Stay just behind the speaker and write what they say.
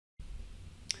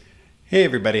Hey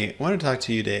everybody, I want to talk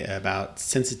to you today about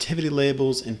sensitivity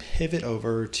labels and pivot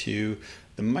over to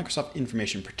the Microsoft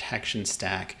Information Protection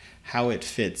stack, how it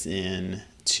fits in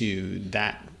to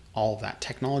all of that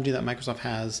technology that Microsoft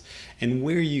has and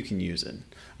where you can use it.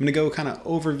 I'm going to go kind of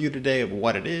overview today of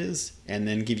what it is and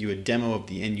then give you a demo of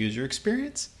the end user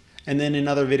experience. And then in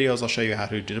other videos, I'll show you how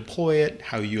to deploy it,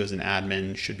 how you as an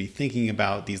admin should be thinking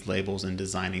about these labels and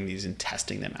designing these and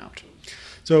testing them out.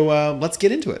 So let's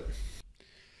get into it.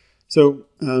 So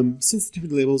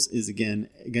sensitivity labels is, again,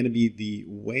 going to be the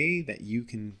way that you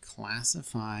can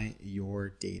classify your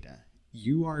data.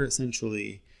 You are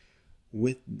essentially,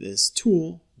 with this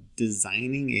tool,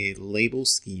 designing a label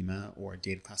schema or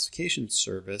data classification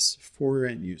service for your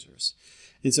end users.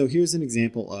 And so here's an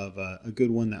example of a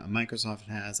good one that Microsoft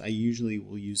has. I usually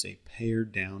will use a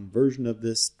pared down version of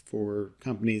this for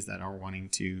companies that are wanting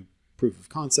to proof of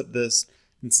concept this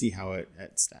and see how it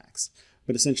stacks.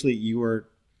 But essentially you are,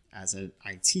 as an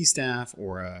IT staff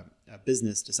or a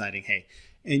business, deciding, hey,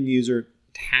 end user,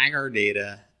 tag our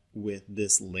data with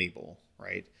this label,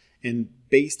 right? And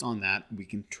based on that, we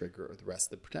can trigger the rest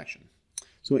of the protection.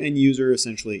 So end user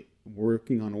essentially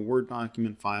working on a Word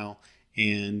document file,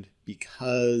 and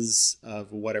because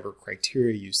of whatever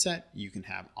criteria you set, you can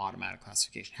have automatic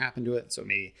classification happen to it. So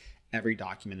maybe every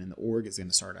document in the org is going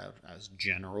to start out as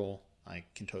general,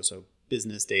 like Contoso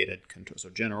business data,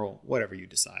 Contoso general, whatever you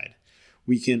decide.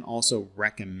 We can also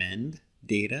recommend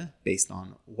data based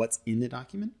on what's in the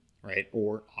document, right?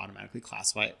 Or automatically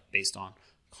classify it based on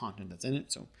content that's in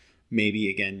it. So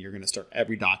maybe, again, you're going to start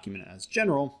every document as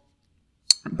general,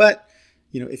 but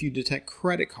if you detect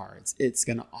credit cards, it's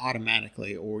going to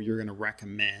automatically, or you're going to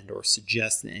recommend or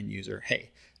suggest to the end user,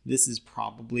 hey, this is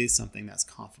probably something that's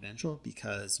confidential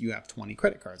because you have 20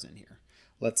 credit cards in here.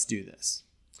 Let's do this.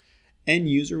 End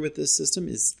user with this system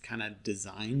is kind of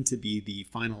designed to be the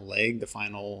final leg, the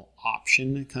final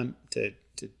option to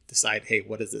decide, hey,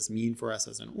 what does this mean for us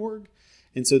as an org?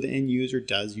 And so the end user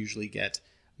does usually get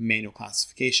manual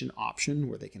classification option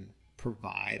where they can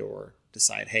provide or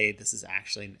decide, hey, this is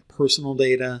actually personal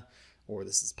data or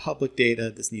this is public data.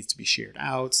 This needs to be shared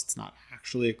out. It's not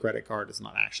actually a credit card. It's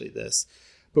not actually this.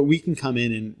 But we can come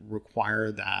in and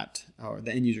require that, or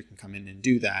the end user can come in and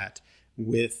do that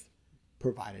with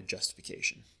provided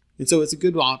justification. And so it's a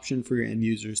good option for your end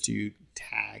users to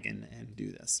tag and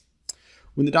do this.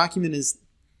 When the document is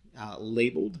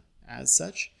labeled as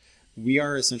such, we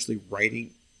are essentially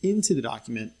writing into the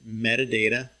document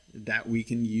metadata that we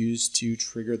can use to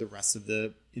trigger the rest of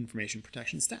the information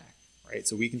protection stack, right?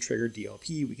 So we can trigger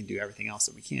DLP, we can do everything else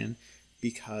that we can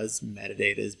because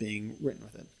metadata is being written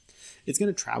with it. It's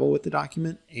going to travel with the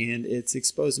document and it's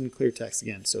exposed in clear text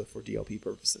again, so for DLP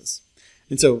purposes.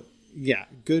 And so yeah,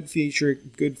 good feature,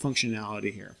 good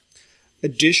functionality here.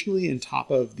 Additionally, on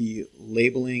top of the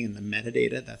labeling and the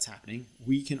metadata that's happening,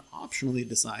 we can optionally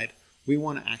decide we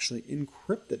want to actually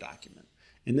encrypt the document.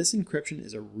 And this encryption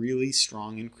is a really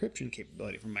strong encryption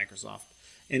capability from Microsoft,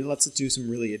 and it lets us do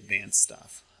some really advanced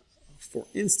stuff. For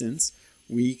instance,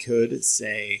 we could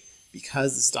say,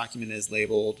 because this document is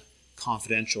labeled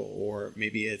confidential, or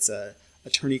maybe it's a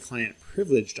attorney-client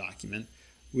privilege document,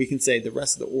 we can say the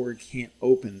rest of the org can't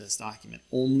open this document.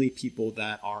 Only people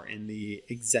that are in the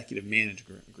executive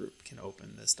management group can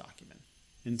open this document,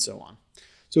 and so on.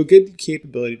 So a good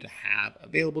capability to have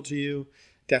available to you.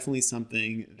 Definitely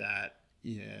something that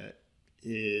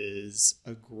is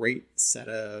a great set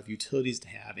of utilities to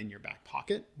have in your back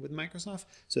pocket with Microsoft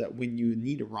so that when your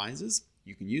need arises,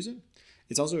 you can use it.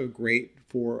 It's also great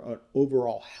for an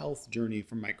overall health journey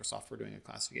from Microsoft for doing a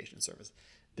classification service.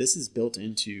 This is built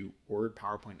into Word,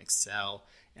 PowerPoint, Excel,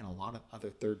 and a lot of other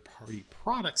third-party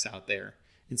products out there.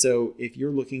 And so if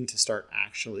you're looking to start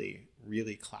actually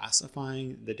really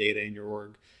classifying the data in your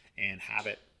org and have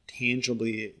it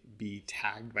tangibly be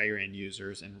tagged by your end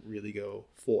users and really go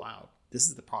full out, this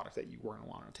is the product that you are going to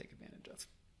want to take advantage of.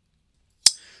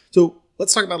 So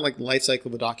let's talk about like the life cycle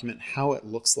of a document, how it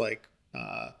looks like,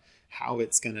 how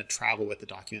it's going to travel with the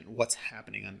document, what's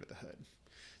happening under the hood.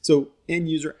 So end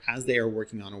user, as they are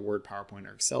working on a Word, PowerPoint,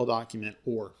 or Excel document,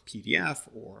 or PDF,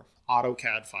 or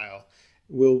AutoCAD file,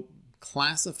 will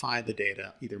classify the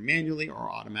data either manually or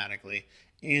automatically.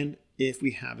 And if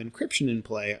we have encryption in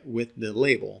play with the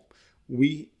label,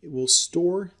 we will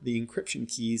store the encryption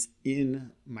keys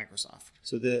in Microsoft.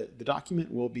 So the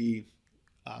document will be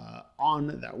on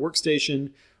that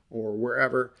workstation or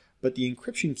wherever, but the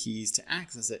encryption keys to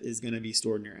access it is going to be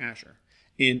stored in your Azure.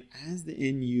 And as the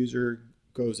end user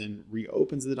goes and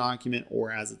reopens the document,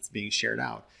 or as it's being shared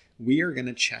out, we are going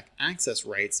to check access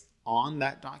rights on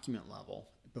that document level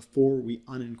before we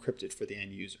unencrypt it for the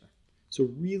end user. So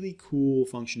really cool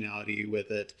functionality with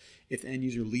it. If the end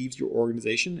user leaves your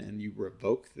organization and you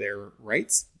revoke their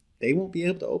rights, they won't be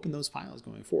able to open those files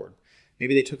going forward.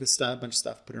 Maybe they took a bunch of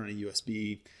stuff, put it on a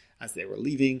USB as they were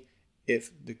leaving.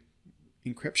 If the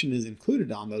encryption is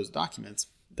included on those documents,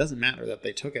 it doesn't matter that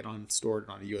they took it stored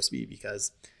on a USB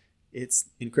because it's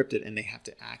encrypted and they have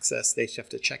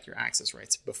to check your access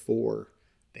rights before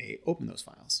they open those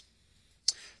files.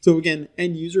 So again,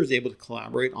 end user is able to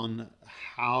collaborate on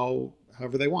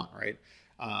however they want, right?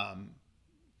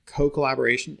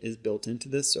 Co-collaboration is built into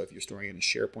this. So if you're storing it in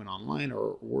SharePoint Online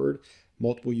or Word,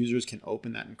 multiple users can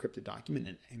open that encrypted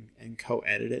document and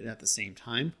co-edit it at the same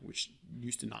time, which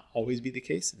used to not always be the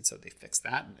case. And so they fixed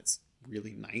that, and it's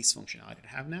really nice functionality to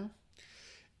have now.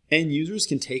 End users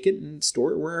can take it and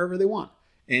store it wherever they want.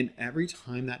 And every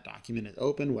time that document is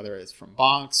open, whether it's from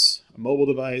Box, a mobile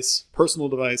device, personal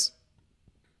device,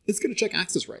 it's going to check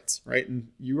access rights, right? And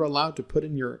you're allowed to put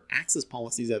in your access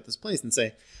policies at this place and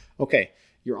say, okay,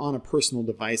 you're on a personal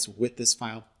device with this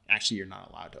file. Actually, you're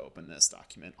not allowed to open this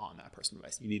document on that personal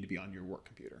device. You need to be on your work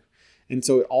computer. And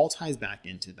so it all ties back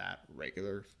into that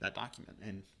document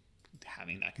and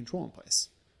having that control in place.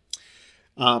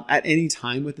 At any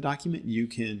time with the document, you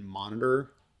can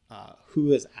monitor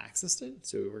who has accessed it.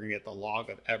 So we're going to get the log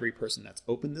of every person that's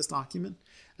opened this document,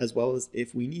 as well as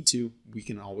if we need to, we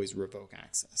can always revoke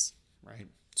access, right?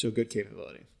 So good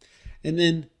capability. And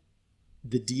then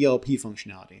the DLP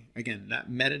functionality. Again,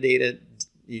 that metadata,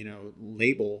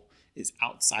 label is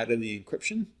outside of the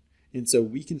encryption. And so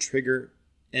we can trigger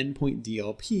endpoint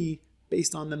DLP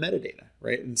based on the metadata,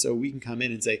 right? And so we can come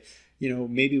in and say,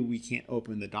 maybe we can't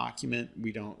open the document.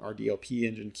 Our DLP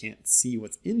engine can't see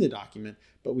what's in the document,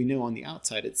 but we know on the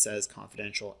outside it says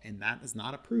confidential, and that is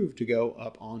not approved to go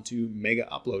up onto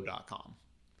megaupload.com,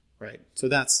 right? So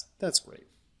that's great.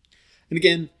 And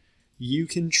again, you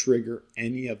can trigger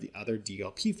any of the other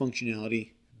DLP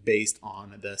functionality based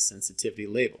on the sensitivity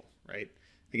label, right?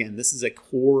 Again, this is a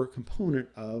core component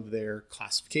of their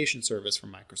classification service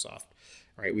from Microsoft,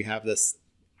 right? We have this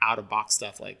out-of-box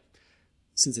stuff like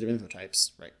sensitive info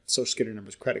types, right? Social security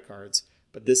numbers, credit cards,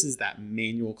 but this is that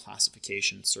manual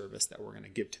classification service that we're going to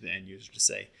give to the end user to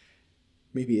say,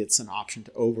 maybe it's an option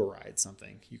to override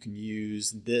something. You can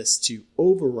use this to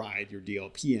override your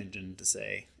DLP engine to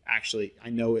say, actually, I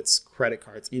know it's credit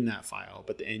cards in that file,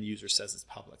 but the end user says it's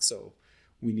public, so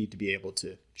we need to be able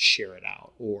to share it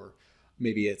out. Or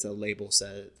maybe it's a label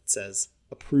that says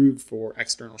approved for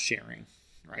external sharing,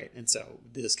 right? And so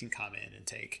this can come in and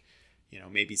take,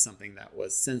 maybe something that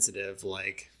was sensitive,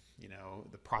 like,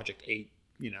 the Project 8,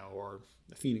 or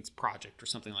the Phoenix Project or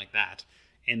something like that,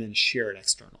 and then share it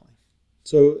externally.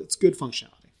 So it's good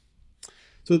functionality.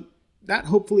 So that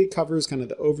hopefully covers kind of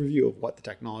the overview of what the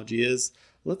technology is.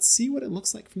 Let's see what it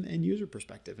looks like from the end user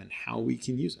perspective and how we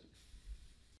can use it.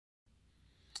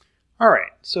 All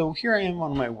right, so here I am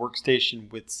on my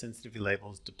workstation with sensitivity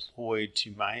labels deployed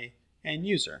to my end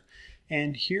user.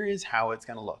 And here is how it's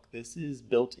going to look. This is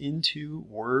built into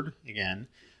Word again,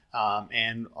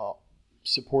 and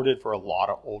supported for a lot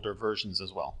of older versions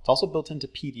as well. It's also built into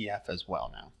PDF as well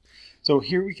now. So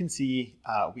here we can see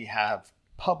we have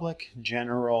public,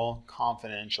 general,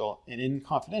 confidential, and in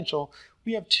confidential,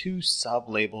 we have two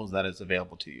sub-labels that is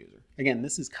available to the user. Again,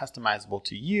 this is customizable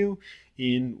to you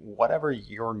in whatever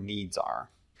your needs are.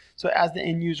 So as the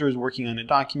end user is working on a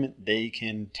document, they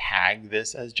can tag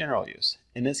this as general use.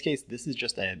 In this case, this is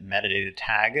just a metadata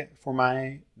tag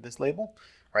for this label,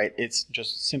 right? It's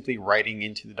just simply writing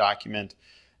into the document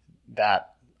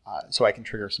that so I can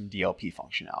trigger some DLP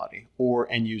functionality, or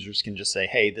end users can just say,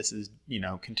 hey, this is,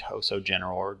 Contoso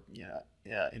general or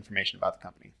information about the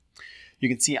company. You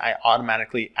can see I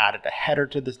automatically added a header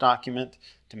to this document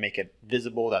to make it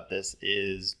visible that this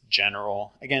is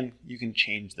general. Again, you can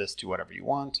change this to whatever you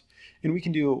want. And we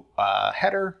can do a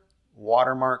header,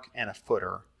 watermark, and a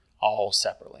footer all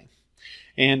separately.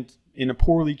 And in a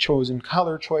poorly chosen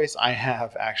color choice, I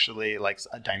have actually like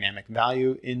a dynamic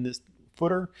value in this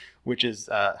footer, which is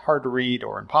hard to read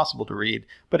or impossible to read,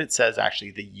 but it says actually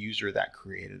the user that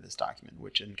created this document,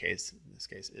 which in this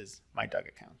case is my Doug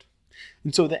account.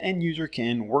 And so the end user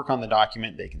can work on the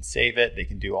document, they can save it, they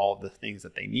can do all of the things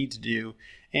that they need to do,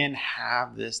 and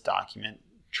have this document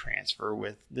transfer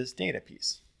with this data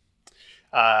piece.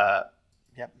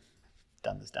 Yep,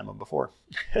 done this demo before.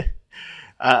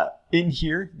 In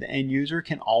here, the end user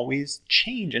can always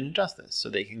change and adjust this. So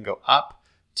they can go up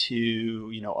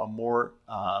to a more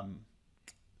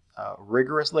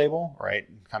rigorous label, right?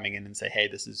 Coming in and say, hey,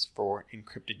 this is for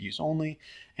encrypted use only.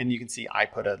 And you can see I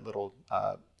put a little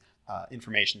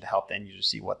information to help the end user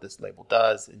see what this label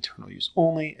does. Internal use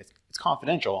only. It's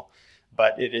confidential,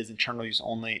 but it is internal use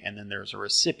only, and then there's a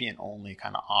recipient only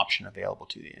kind of option available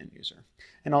to the end user.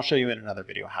 And I'll show you in another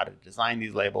video how to design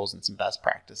these labels and some best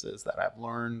practices that I've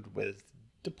learned with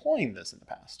deploying this in the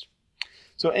past.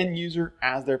 So end user,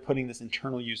 as they're putting this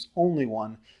internal use only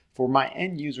one, for my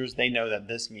end users, they know that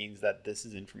this means that this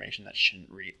is information that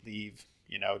shouldn't leave,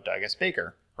 Doug S.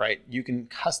 Baker, right? You can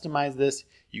customize this.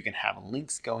 You can have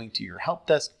links going to your help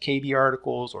desk KB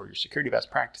articles or your security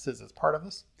best practices as part of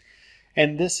this.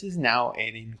 And this is now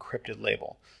an encrypted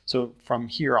label. So from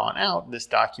here on out, this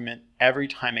document, every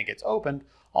time it gets opened,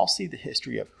 I'll see the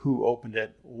history of who opened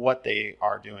it, what they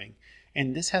are doing,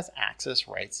 and this has access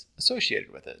rights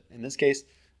associated with it. In this case,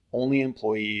 only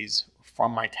employees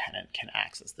from my tenant can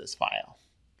access this file,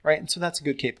 right? And so that's a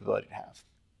good capability to have.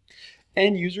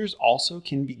 End users also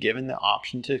can be given the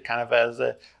option to kind of as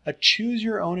a choose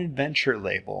your own adventure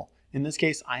label. In this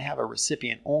case, I have a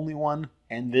recipient only one,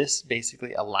 and this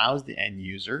basically allows the end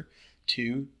user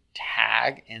to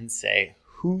tag and say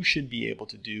who should be able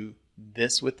to do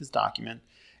this with this document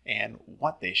and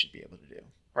what they should be able to do,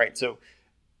 right? So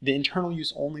the internal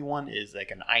use only one is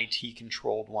like an IT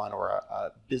controlled one or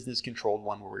a business controlled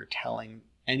one where we're telling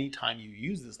anytime you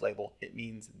use this label, it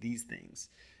means these things.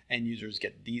 End users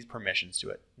get these permissions to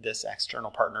it. This external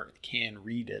partner can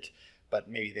read it, but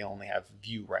maybe they only have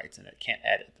view rights and it can't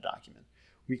edit the document.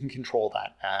 We can control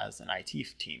that as an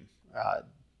IT team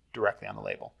directly on the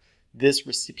label. This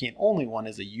recipient only one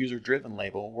is a user driven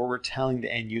label where we're telling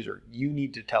the end user, you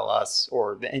need to tell us,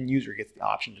 or the end user gets the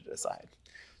option to decide.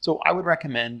 So I would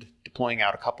recommend deploying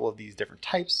out a couple of these different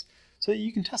types so that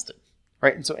you can test it,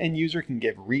 right? And so end user can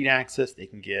give read access, they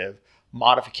can give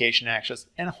modification access,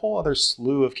 and a whole other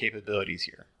slew of capabilities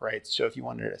here, right? So if you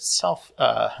wanted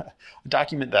a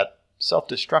document that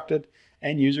self-destructed,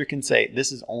 end user can say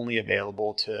this is only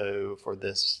available for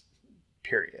this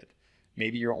period.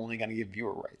 Maybe you're only going to give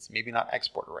viewer rights, maybe not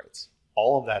exporter rights.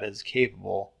 All of that is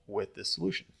capable with this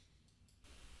solution.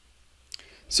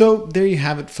 So there you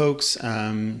have it, folks.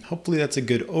 Hopefully that's a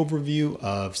good overview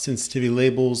of sensitivity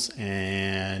labels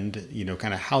and,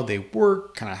 kind of how they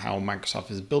work, kind of how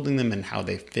Microsoft is building them and how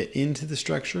they fit into the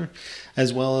structure,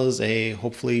 as well as a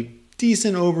hopefully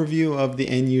decent overview of the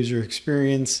end user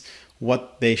experience,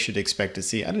 what they should expect to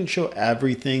see. I didn't show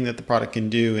everything that the product can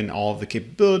do and all of the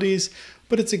capabilities,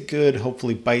 but it's a good,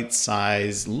 hopefully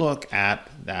bite-sized look at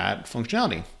that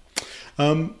functionality.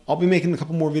 I'll be making a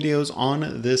couple more videos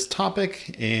on this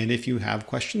topic, and if you have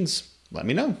questions, let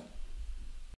me know.